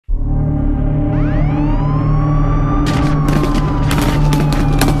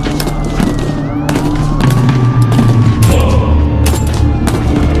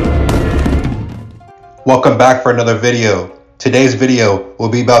Welcome back for another video. Today's video will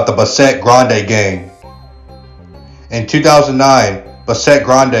be about the Bassett Grande gang. In 2009, Bassett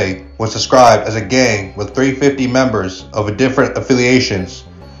Grande was described as a gang with 350 members of different affiliations.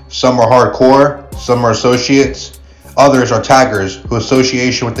 Some are hardcore, some are associates, others are taggers whose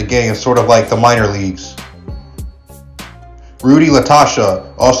association with the gang is sort of like the minor leagues. Rudy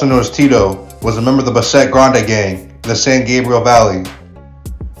Latasha, also known as Tito, was a member of the Bassett Grande gang in the San Gabriel Valley.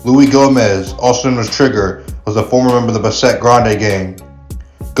 Luis Gomez, also known as Trigger, was a former member of the Bassett Grande gang.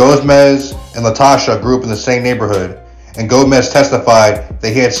 Gomez and Latasha grew up in the same neighborhood, and Gomez testified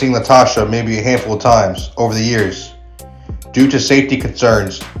that he had seen Latasha maybe a handful of times over the years. Due to safety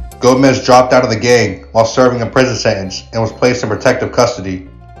concerns, Gomez dropped out of the gang while serving a prison sentence and was placed in protective custody.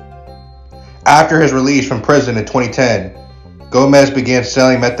 After his release from prison in 2010, Gomez began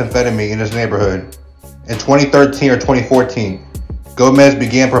selling methamphetamine in his neighborhood. In 2013 or 2014, Gomez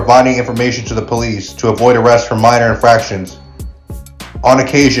began providing information to the police to avoid arrest for minor infractions. On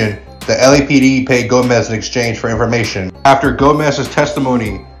occasion, the LAPD paid Gomez in exchange for information. After Gomez's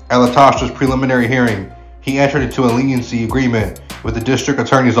testimony at Latasha's preliminary hearing, he entered into a leniency agreement with the district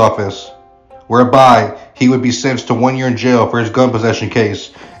attorney's office, whereby he would be sentenced to 1 year in jail for his gun possession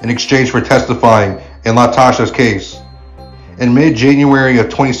case in exchange for testifying in Latasha's case. In mid-January of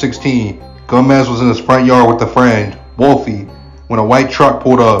 2016, Gomez was in his front yard with a friend, Wolfie, when a white truck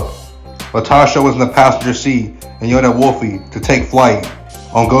pulled up. Latasha was in the passenger seat and yelled at Wolfie to take flight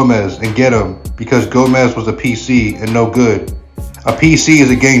on Gomez and get him because Gomez was a PC and no good. A PC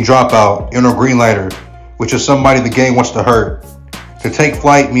is a gang dropout and a greenlighter, which is somebody the gang wants to hurt. To take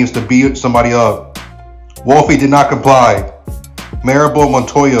flight means to beat somebody up. Wolfie did not comply. Maribel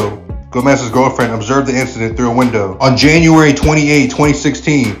Montoya, Gomez's girlfriend, observed the incident through a window. On January 28,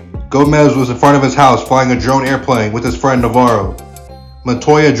 2016, Gomez was in front of his house flying a drone airplane with his friend Navarro.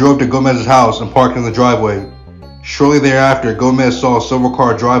 Montoya drove to Gomez's house and parked in the driveway. Shortly thereafter, Gomez saw a silver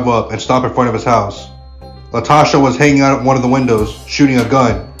car drive up and stop in front of his house. Latasha was hanging out at one of the windows, shooting a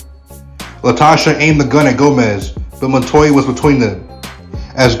gun. Latasha aimed the gun at Gomez, but Montoya was between them.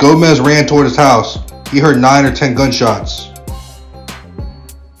 As Gomez ran toward his house, he heard 9 or 10 gunshots.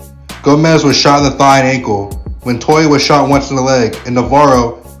 Gomez was shot in the thigh and ankle. Montoya was shot once in the leg, and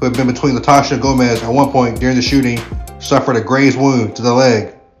Navarro, who had been between Latasha and Gomez at one point during the shooting, suffered a grazed wound to the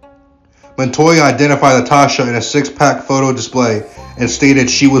leg. Montoya identified Latasha in a 6-pack photo display and stated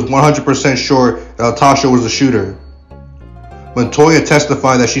she was 100% sure that Latasha was the shooter. Montoya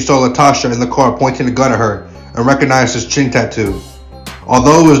testified that she saw Latasha in the car pointing a gun at her and recognized his chin tattoo.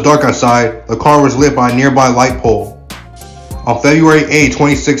 Although it was dark outside, the car was lit by a nearby light pole. On February 8,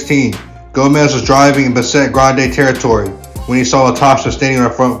 2016, Gomez was driving in Bassett Grande territory when he saw Latasha standing in the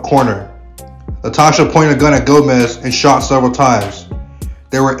front corner. Latasha pointed a gun at Gomez and shot several times.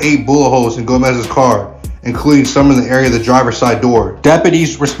 There were 8 bullet holes in Gomez's car, including some in the area of the driver's side door.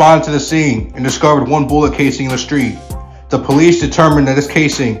 Deputies responded to the scene and discovered 1 bullet casing in the street. The police determined that this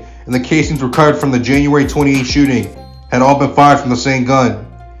casing and the casings recovered from the January 28 shooting had all been fired from the same gun.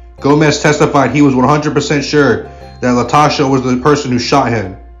 Gomez testified he was 100% sure that Latasha was the person who shot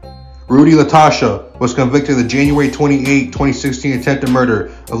him. Rudy Latasha was convicted of the January 28, 2016 attempted murder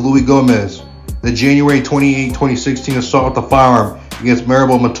of Luis Gomez, the January 28, 2016 assault with a firearm against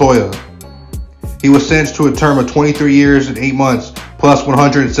Maribel Montoya. He was sentenced to a term of 23 years and 8 months plus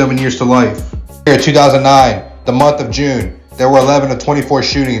 107 years to life. In 2009, the month of June, there were 11 of 24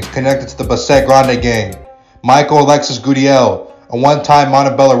 shootings connected to the Bassett Grande gang. Michael Alexis Gudiel, a one-time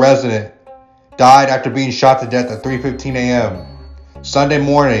Montebello resident, died after being shot to death at 3:15 a.m. Sunday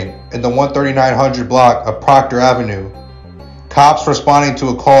morning in the 13900 block of Proctor Avenue. Cops responding to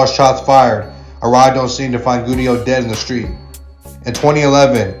a call of shots fired arrived on scene to find Gudiel dead in the street. In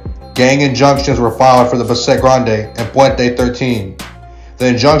 2011, gang injunctions were filed for the Bassett Grande and Puente 13. The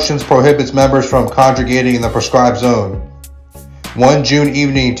injunctions prohibits members from congregating in the prescribed zone. One June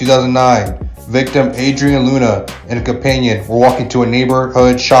evening 2009, victim Adrian Luna and a companion were walking to a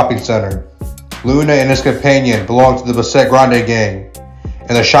neighborhood shopping center. Luna and his companion belonged to the Bassett Grande gang,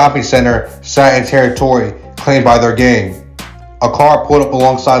 and the shopping center sat in territory claimed by their gang. A car pulled up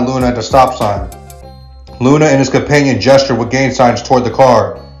alongside Luna at the stop sign. Luna and his companion gestured with gang signs toward the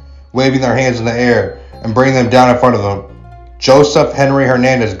car, waving their hands in the air and bringing them down in front of them. Joseph Henry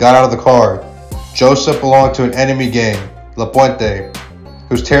Hernandez got out of the car. Joseph belonged to an enemy gang, La Puente,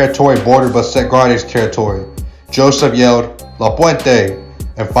 whose territory bordered Bassett Grande's territory. Joseph yelled, "La Puente,"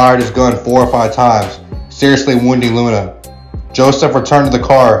 and fired his gun 4 or 5 times, seriously wounding Luna. Joseph returned to the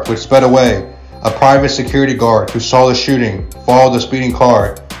car, which sped away. A private security guard who saw the shooting followed the speeding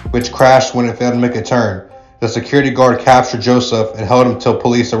car, which crashed when it failed to make a turn. The security guard captured Joseph and held him until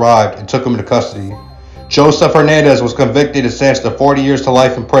police arrived and took him into custody. Joseph Hernandez was convicted and sentenced to 40 years to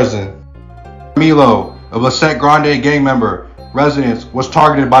life in prison. Milo, a Bassett Grande gang member, residence, was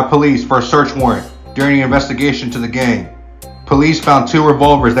targeted by police for a search warrant during the investigation to the gang. Police found 2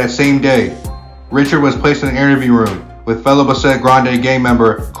 revolvers that same day. Richard was placed in an interview room with fellow Bassett Grande gang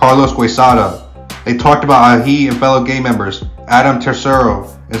member Carlos Quesada. They talked about how he and fellow gang members Adam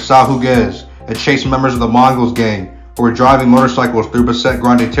Tercero and Sal Huguez had chased members of the Mongols gang who were driving motorcycles through Bassett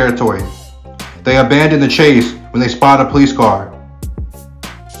Grande territory. They abandoned the chase when they spotted a police car.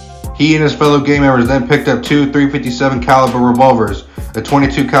 He and his fellow gang members then picked up 2 .357 caliber revolvers, a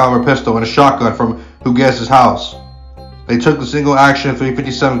 .22 caliber pistol, and a shotgun from Huguez's house. They took the single-action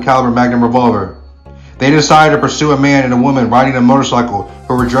 .357 caliber Magnum revolver. They decided to pursue a man and a woman riding a motorcycle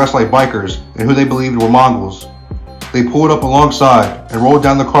who were dressed like bikers and who they believed were Mongols. They pulled up alongside and rolled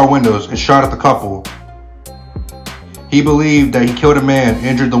down the car windows and shot at the couple. He believed that he killed a man and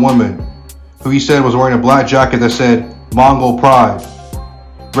injured the woman, who he said was wearing a black jacket that said Mongol Pride.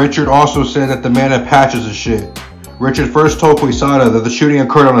 Richard also said that the man had patches and shit. Richard first told Quesada that the shooting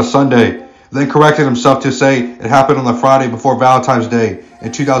occurred on a Sunday, then corrected himself to say it happened on the Friday before Valentine's Day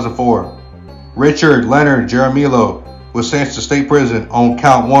in 2004. Richard Leonard Jaramillo was sentenced to state prison on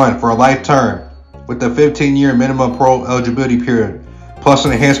count 1 for a life term with a 15-year minimum parole eligibility period, plus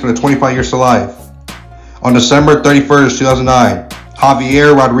an enhancement of 25 years to life. On December 31st, 2009,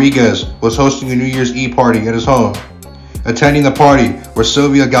 Javier Rodriguez was hosting a New Year's Eve party at his home. Attending the party were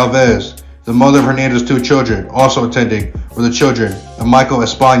Sylvia Galvez, the mother of Hernandez's 2 children. Also attending were the children of Michael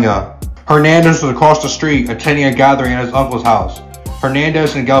España. Hernandez was across the street attending a gathering at his uncle's house.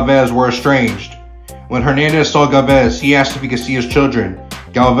 Hernandez and Galvez were estranged. When Hernandez saw Galvez, he asked if he could see his children.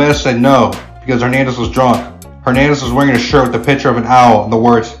 Galvez said no, because Hernandez was drunk. Hernandez was wearing a shirt with a picture of an owl and the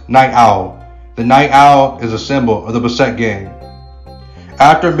words, Night Owl. The Night Owl is a symbol of the Bassett gang.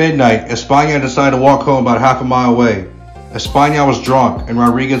 After midnight, España decided to walk home about half a mile away. España was drunk and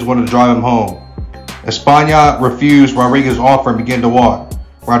Rodriguez wanted to drive him home. España refused Rodriguez's offer and began to walk.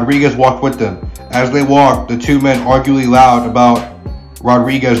 Rodriguez walked with them. As they walked, the 2 men argued loud about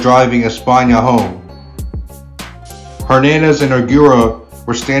Rodriguez driving España home. Hernandez and Argura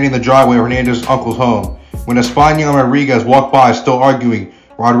were standing in the driveway of Hernandez's uncle's home. When España and Rodriguez walked by still arguing,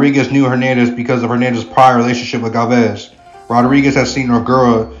 Rodriguez knew Hernandez because of Hernandez's prior relationship with Galvez. Rodriguez had seen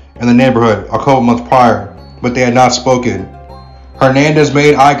Argura in the neighborhood a couple months prior, but they had not spoken. Hernandez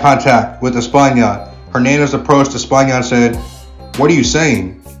made eye contact with España. Hernandez approached España and said, "What are you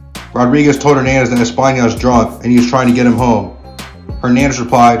saying?" Rodriguez told Hernandez that España was drunk and he was trying to get him home. Hernandez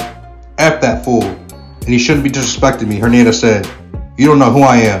replied, "F that fool, and he shouldn't be disrespecting me," Hernandez said. "You don't know who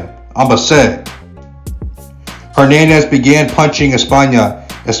I am. I'm Bassett." Hernandez began punching España.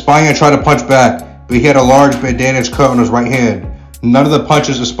 España tried to punch back, but he had a large bandaged cut on his right hand. None of the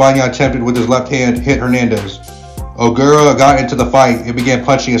punches España attempted with his left hand hit Hernandez. Ogura got into the fight and began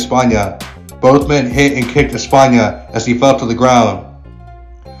punching España. Both men hit and kicked España as he fell to the ground.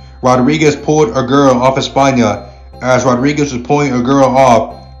 Rodriguez pulled Ogura off España. As Rodriguez was pulling Ogura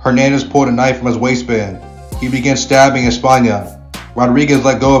off, Hernandez pulled a knife from his waistband. He began stabbing España. Rodriguez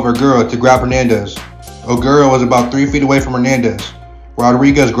let go of Ogura to grab Hernandez. Ogura was about 3 feet away from Hernandez.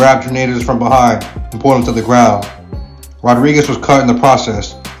 Rodriguez grabbed Hernandez from behind and pulled him to the ground. Rodriguez was cut in the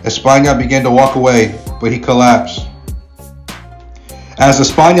process. España began to walk away, but he collapsed. As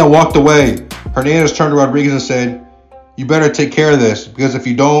España walked away, Hernandez turned to Rodriguez and said, "You better take care of this, because if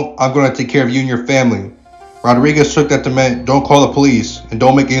you don't, I'm going to take care of you and your family." Rodriguez took that to mean, "Don't call the police and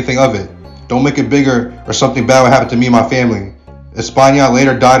don't make anything of it. Don't make it bigger or something bad will happen to me and my family." España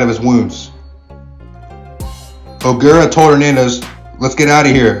later died of his wounds. Ogura told Hernandez, "Let's get out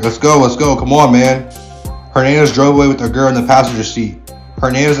of here. Let's go, come on, man." Hernandez drove away with Ogura in the passenger seat.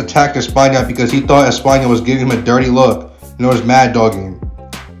 Hernandez attacked España because he thought España was giving him a dirty look and was mad dogging.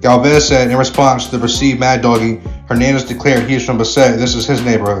 Galvez said in response to the perceived mad dogging, Hernandez declared he is from Bassett and this is his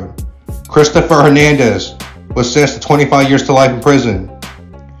neighborhood. Christopher Hernandez was sentenced to 25 years to life in prison.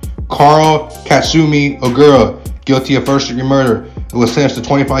 Carl Katsumi Ogura, guilty of first-degree murder, was sentenced to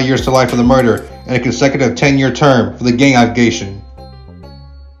 25 years to life for the murder and a consecutive 10-year term for the gang allegation.